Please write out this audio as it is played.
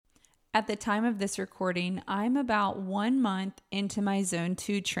At the time of this recording, I'm about 1 month into my Zone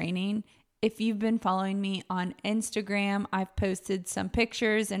 2 training. If you've been following me on Instagram, I've posted some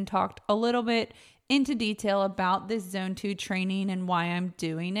pictures and talked a little bit into detail about this Zone 2 training and why I'm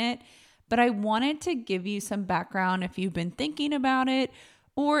doing it. But I wanted to give you some background if you've been thinking about it,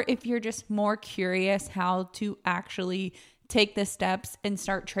 or if you're just more curious how to actually take the steps and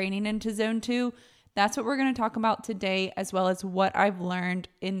start training into Zone 2. That's what we're going to talk about today, as well as what I've learned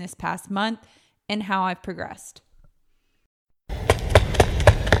in this past month and how I've progressed.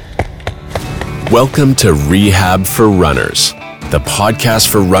 Welcome to Rehab for Runners, the podcast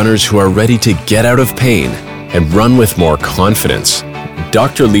for runners who are ready to get out of pain and run with more confidence.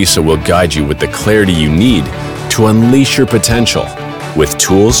 Dr. Lisa will guide you with the clarity you need to unleash your potential with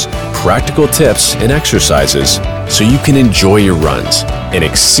tools, practical tips, and exercises so you can enjoy your runs and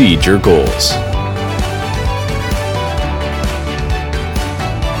exceed your goals.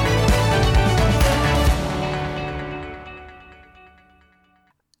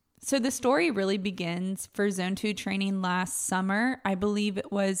 So the story really begins for Zone 2 training last summer. I believe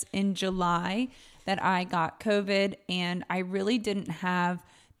it was in July that I got COVID, and I really didn't have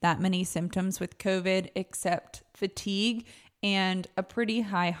that many symptoms with COVID except fatigue and a pretty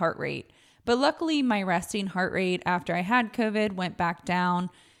high heart rate. But luckily, my resting heart rate after I had COVID went back down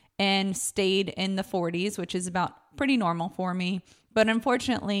and stayed in the 40s, which is about pretty normal for me. But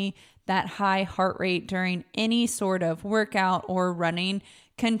unfortunately, that high heart rate during any sort of workout or running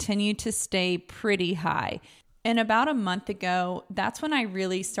continued to stay pretty high. And about a month ago, that's when I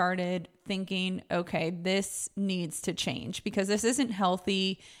really started thinking, okay, this needs to change because this isn't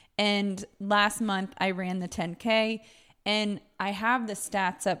healthy. And last month I ran the 10K and I have the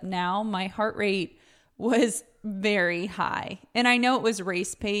stats up now. My heart rate was very high. And I know it was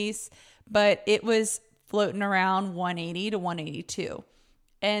race pace, but it was floating around 180 to 182.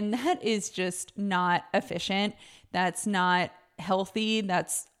 And that is just not efficient. That's not healthy.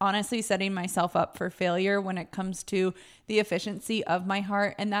 That's honestly setting myself up for failure when it comes to the efficiency of my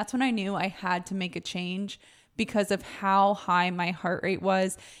heart. And that's when I knew I had to make a change because of how high my heart rate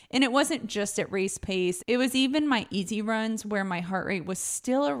was. And it wasn't just at race pace. It was even my easy runs where my heart rate was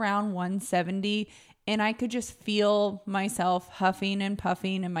still around 170 and I could just feel myself huffing and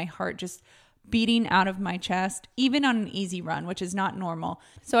puffing and my heart just beating out of my chest, even on an easy run, which is not normal.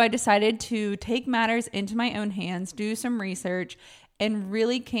 So I decided to take matters into my own hands, do some research, and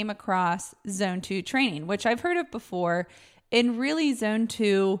really came across Zone 2 training, which I've heard of before. And really, Zone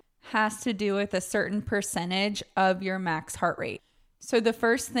 2 has to do with a certain percentage of your max heart rate. So the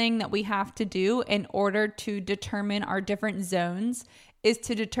first thing that we have to do in order to determine our different zones is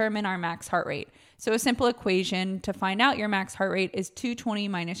to determine our max heart rate. So a simple equation to find out your max heart rate is 220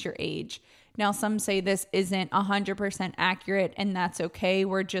 minus your age. Now, some say this isn't 100% accurate, and that's okay.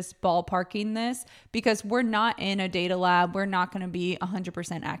 We're just ballparking this because we're not in a data lab. We're not going to be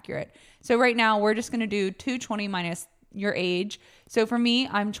 100% accurate. So right now, we're just going to do 220 minus your age. So for me,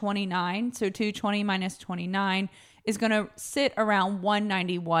 I'm 29. So 220 minus 29 is going to sit around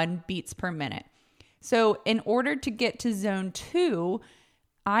 191 beats per minute. So in order to get to Zone 2,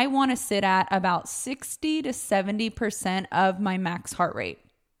 I want to sit at about 60 to 70% of my max heart rate.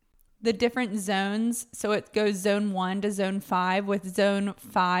 The different zones, so it goes Zone 1 to Zone 5, with Zone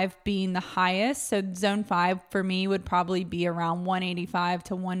 5 being the highest. So Zone 5 for me would probably be around 185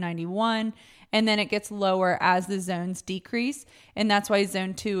 to 191, and then it gets lower as the zones decrease, and that's why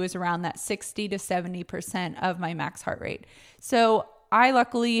Zone 2 is around that 60 to 70% of my max heart rate. So I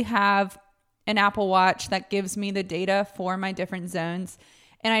luckily have an Apple Watch that gives me the data for my different zones,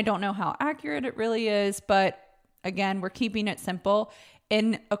 and I don't know how accurate it really is, but again, we're keeping it simple.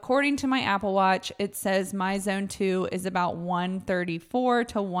 And according to my Apple Watch, it says my Zone 2 is about 134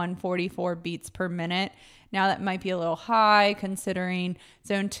 to 144 beats per minute. Now that might be a little high considering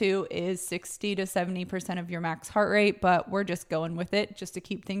Zone 2 is 60 to 70% of your max heart rate, but we're just going with it just to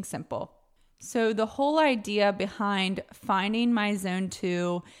keep things simple. So the whole idea behind finding my Zone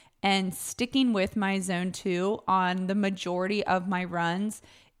 2 and sticking with my Zone 2 on the majority of my runs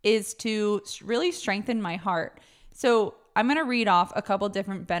is to really strengthen my heart. So I'm going to read off a couple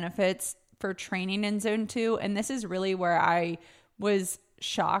different benefits for training in Zone 2. And this is really where I was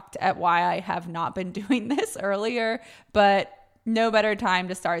shocked at why I have not been doing this earlier, but no better time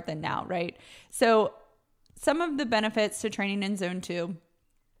to start than now, right? So some of the benefits to training in Zone 2,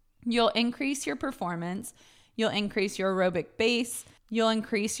 you'll increase your performance, you'll increase your aerobic base, you'll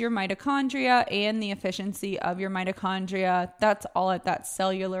increase your mitochondria and the efficiency of your mitochondria. That's all at that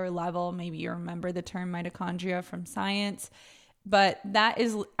cellular level. Maybe you remember the term mitochondria from science, but that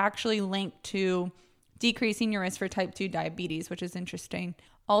is actually linked to decreasing your risk for type 2 diabetes, which is interesting.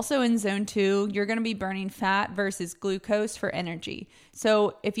 Also in zone 2, you're going to be burning fat versus glucose for energy.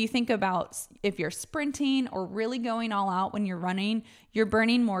 So if you think about if you're sprinting or really going all out when you're running, you're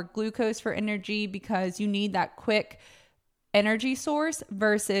burning more glucose for energy because you need that quick energy source,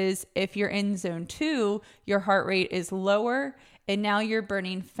 versus if you're in zone 2, your heart rate is lower and now you're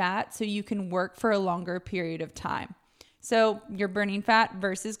burning fat so you can work for a longer period of time. So you're burning fat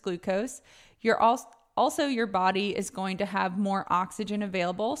versus glucose. You're also your body is going to have more oxygen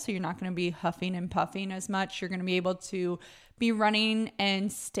available, so you're not going to be huffing and puffing as much. You're going to be able to be running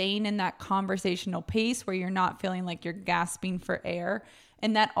and staying in that conversational pace where you're not feeling like you're gasping for air.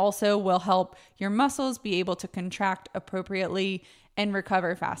 And that also will help your muscles be able to contract appropriately and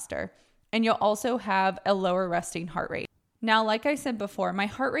recover faster. And you'll also have a lower resting heart rate. Now, like I said before, my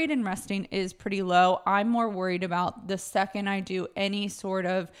heart rate in resting is pretty low. I'm more worried about the second I do any sort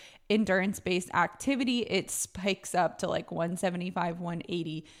of endurance-based activity, it spikes up to like 175,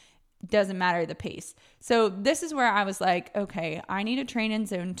 180. Doesn't matter the pace. So this is where I was like, okay, I need to train in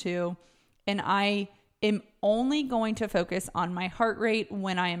zone 2, and I am only going to focus on my heart rate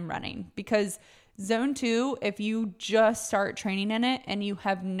when I am running, because zone 2, if you just start training in it and you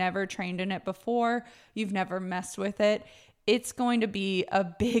have never trained in it before, you've never messed with it, it's going to be a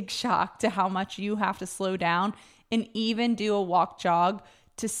big shock to how much you have to slow down and even do a walk jog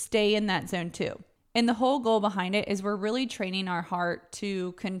to stay in that zone 2. And the whole goal behind it is we're really training our heart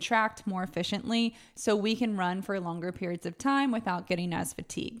to contract more efficiently so we can run for longer periods of time without getting as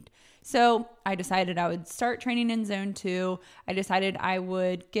fatigued. So I decided I would start training in zone 2. I decided I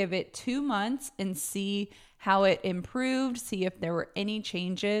would give it 2 months and see how it improved, see if there were any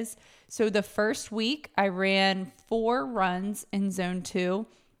changes. So the first week I ran 4 runs in zone 2.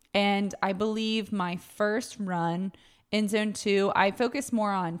 And I believe my first run in zone 2, I focused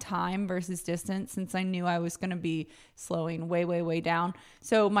more on time versus distance since I knew I was going to be slowing way down.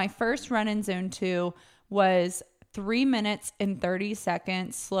 So my first run in zone 2 was 3 minutes and 30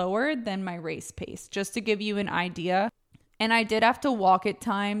 seconds slower than my race pace, just to give you an idea. And I did have to walk at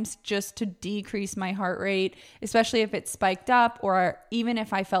times just to decrease my heart rate, especially if it spiked up, or even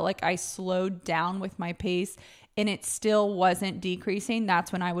if I felt like I slowed down with my pace and it still wasn't decreasing,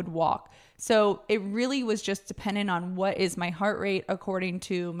 that's when I would walk. So it really was just dependent on what is my heart rate according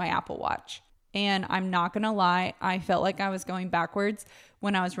to my Apple Watch. And I'm not going to lie, I felt like I was going backwards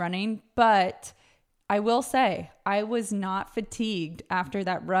when I was running, but I will say I was not fatigued after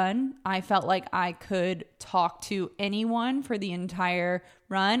that run. I felt like I could talk to anyone for the entire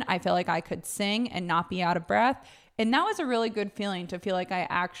run. I felt like I could sing and not be out of breath. And that was a really good feeling, to feel like I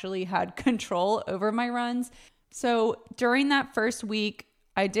actually had control over my runs. So during that first week,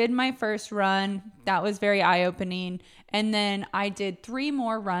 I did my first run. That was very eye-opening. And then I did 3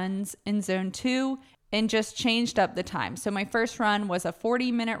 more runs in zone 2 and just changed up the time. So my first run was a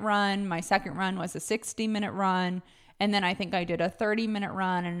 40-minute run. My second run was a 60-minute run. And then I think I did a 30-minute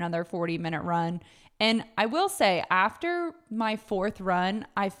run and another 40-minute run. And I will say, after my 4th run,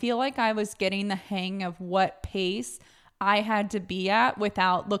 I feel like I was getting the hang of what pace I had to be at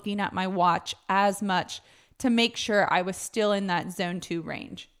without looking at my watch as much to make sure I was still in that zone 2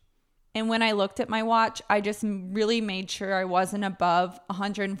 range. And when I looked at my watch, I just really made sure I wasn't above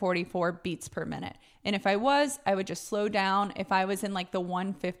 144 beats per minute. And if I was, I would just slow down. If I was in like the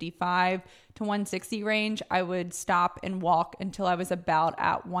 155 to 160 range, I would stop and walk until I was about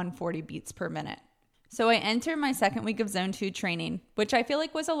at 140 beats per minute. So I entered my second week of zone 2 training, which I feel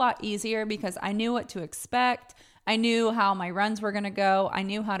like was a lot easier because I knew what to expect. I knew how my runs were going to go. I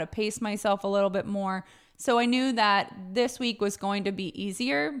knew how to pace myself a little bit more. So I knew that this week was going to be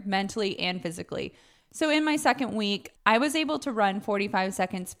easier mentally and physically. So in my second week, I was able to run 45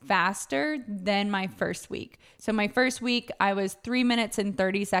 seconds faster than my first week. So my first week, I was 3 minutes and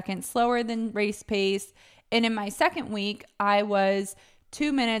 30 seconds slower than race pace. And in my second week, I was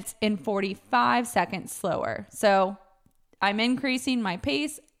 2 minutes and 45 seconds slower. So I'm increasing my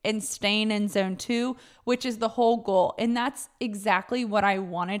pace and staying in zone 2, which is the whole goal. And that's exactly what I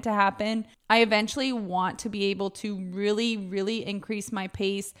wanted to happen. I eventually want to be able to really increase my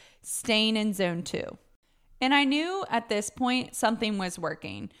pace, staying in zone 2. And I knew at this point something was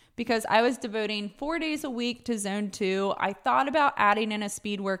working because I was devoting 4 days a week to zone 2. I thought about adding in a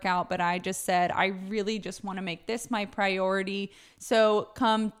speed workout, but I just said, I really just want to make this my priority. So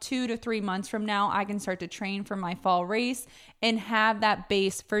come 2 to 3 months from now, I can start to train for my fall race and have that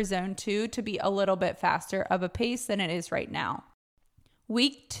base for zone 2 to be a little bit faster of a pace than it is right now.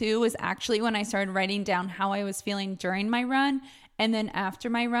 Week 2 was actually when I started writing down how I was feeling during my run and then after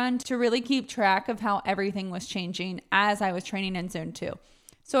my run to really keep track of how everything was changing as I was training in zone 2.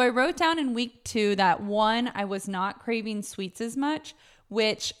 So I wrote down in week 2 that 1, I was not craving sweets as much,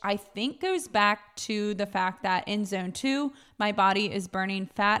 which I think goes back to the fact that in zone 2, my body is burning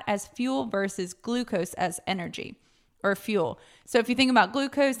fat as fuel versus glucose as energy or fuel. So if you think about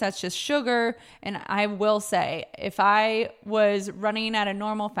glucose, that's just sugar. And I will say, if I was running at a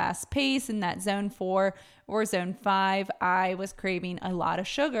normal fast pace in that zone 4 or zone 5, I was craving a lot of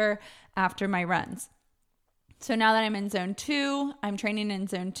sugar after my runs. So now that I'm in zone 2, I'm training in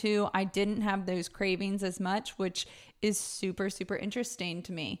zone 2, I didn't have those cravings as much, which is super, super interesting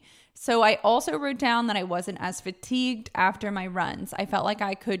to me. So I also wrote down that I wasn't as fatigued after my runs. I felt like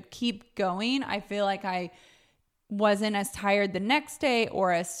I could keep going. I feel like I wasn't as tired the next day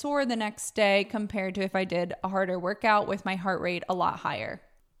or as sore the next day compared to if I did a harder workout with my heart rate a lot higher.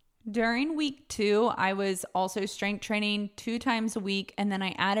 During week 2, I was also strength training 2 times a week, and then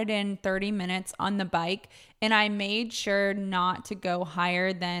I added in 30 minutes on the bike, and I made sure not to go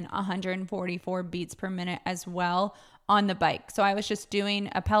higher than 144 beats per minute as well on the bike. So I was just doing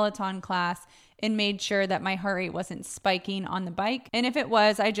a Peloton class and made sure that my heart rate wasn't spiking on the bike. And if it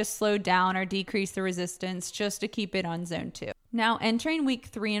was, I just slowed down or decreased the resistance just to keep it on zone 2. Now, entering week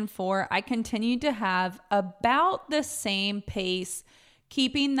 3 and 4, I continued to have about the same pace,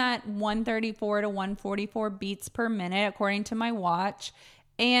 keeping that 134 to 144 beats per minute according to my watch.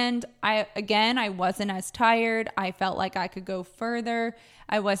 And I wasn't as tired. I felt like I could go further.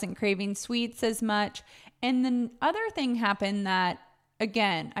 I wasn't craving sweets as much. And the other thing happened that,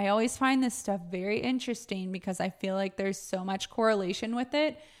 again, I always find this stuff very interesting because I feel like there's so much correlation with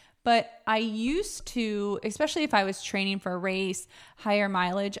it. But I used to, especially if I was training for a race, higher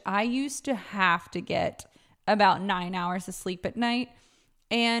mileage, I used to have to get about 9 hours of sleep at night.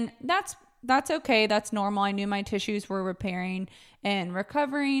 And that's okay. That's normal. I knew my tissues were repairing and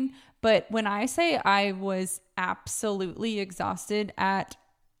recovering. But when I say I was absolutely exhausted at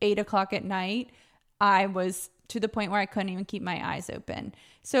 8 o'clock at night, I was to the point where I couldn't even keep my eyes open.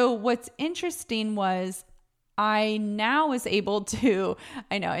 So what's interesting was I now was able to,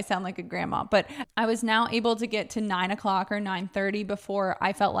 I know I sound like a grandma, but I was now able to get to 9 o'clock or 9:30 before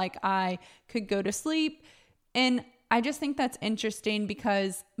I felt like I could go to sleep. And I just think that's interesting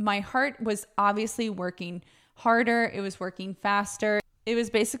because my heart was obviously working harder. It was working faster. It was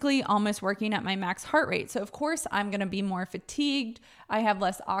basically almost working at my max heart rate. So of course I'm going to be more fatigued. I have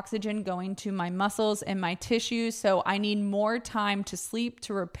less oxygen going to my muscles and my tissues. So I need more time to sleep,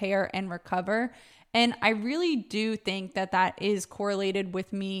 to repair and recover. And I really do think that that is correlated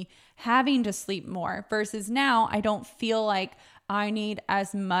with me having to sleep more versus now I don't feel like I need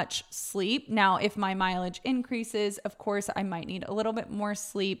as much sleep. Now, if my mileage increases, of course, I might need a little bit more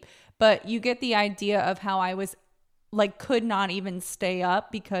sleep, but you get the idea of how I was could not even stay up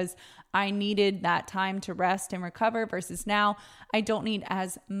because I needed that time to rest and recover versus now I don't need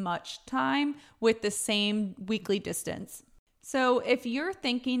as much time with the same weekly distance. So if you're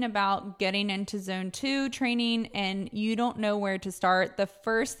thinking about getting into zone 2 training and you don't know where to start, the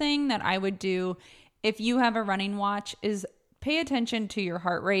first thing that I would do if you have a running watch is pay attention to your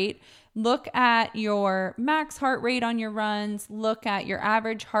heart rate. Look at your max heart rate on your runs. Look at your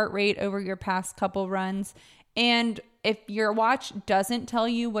average heart rate over your past couple runs. And if your watch doesn't tell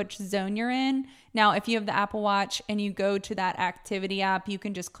you which zone you're in, now if you have the Apple Watch and you go to that activity app, you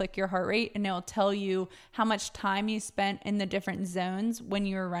can just click your heart rate and it'll tell you how much time you spent in the different zones when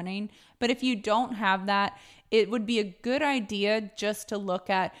you were running. But if you don't have that, it would be a good idea just to look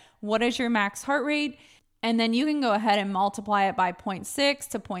at what is your max heart rate. And then you can go ahead and multiply it by 0.6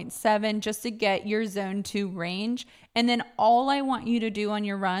 to 0.7 just to get your zone 2 range. And then all I want you to do on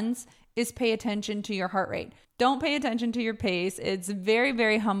your runs is pay attention to your heart rate. Don't pay attention to your pace. It's very,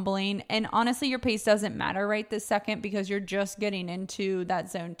 very humbling. And honestly, your pace doesn't matter right this second because you're just getting into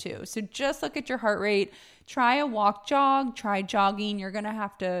that zone 2. So just look at your heart rate. Try a walk jog. Try jogging. You're going to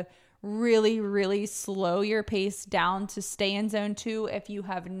have to really, really slow your pace down to stay in zone 2 if you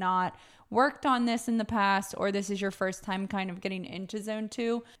have not worked on this in the past or this is your first time kind of getting into zone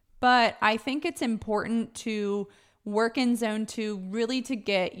 2. But I think it's important to work in zone 2 really to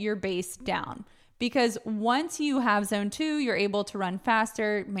get your base down. Because once you have zone 2, you're able to run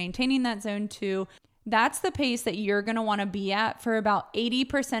faster, maintaining that zone 2. That's the pace that you're going to want to be at for about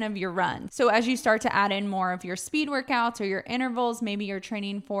 80% of your run. So as you start to add in more of your speed workouts or your intervals, maybe you're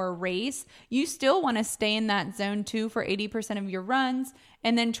training for a race, you still want to stay in that zone 2 for 80% of your runs.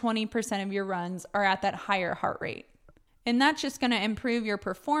 And then 20% of your runs are at that higher heart rate. And that's just going to improve your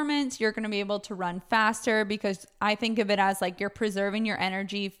performance. You're going to be able to run faster because I think of it as like you're preserving your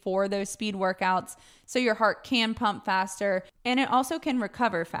energy for those speed workouts so your heart can pump faster and it also can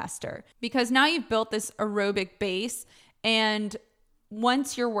recover faster because now you've built this aerobic base and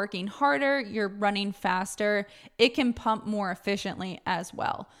once you're working harder, you're running faster, it can pump more efficiently as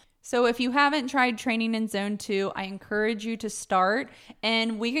well. So if you haven't tried training in Zone 2, I encourage you to start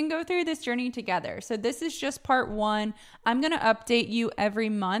and we can go through this journey together. So this is just part 1. I'm going to update you every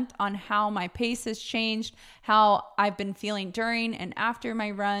month on how my pace has changed, how I've been feeling during and after my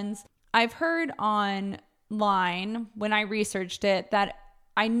runs. I've heard online when I researched it that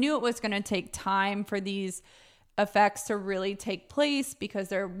I knew it was going to take time for these effects to really take place because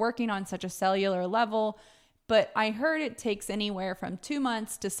they're working on such a cellular level. But I heard it takes anywhere from 2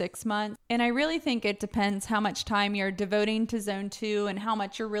 months to 6 months. And I really think it depends how much time you're devoting to Zone 2 and how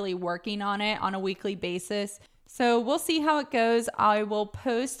much you're really working on it on a weekly basis. So we'll see how it goes. I will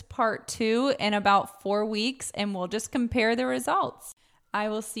post part 2 in about 4 weeks and we'll just compare the results. I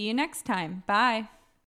will see you next time. Bye.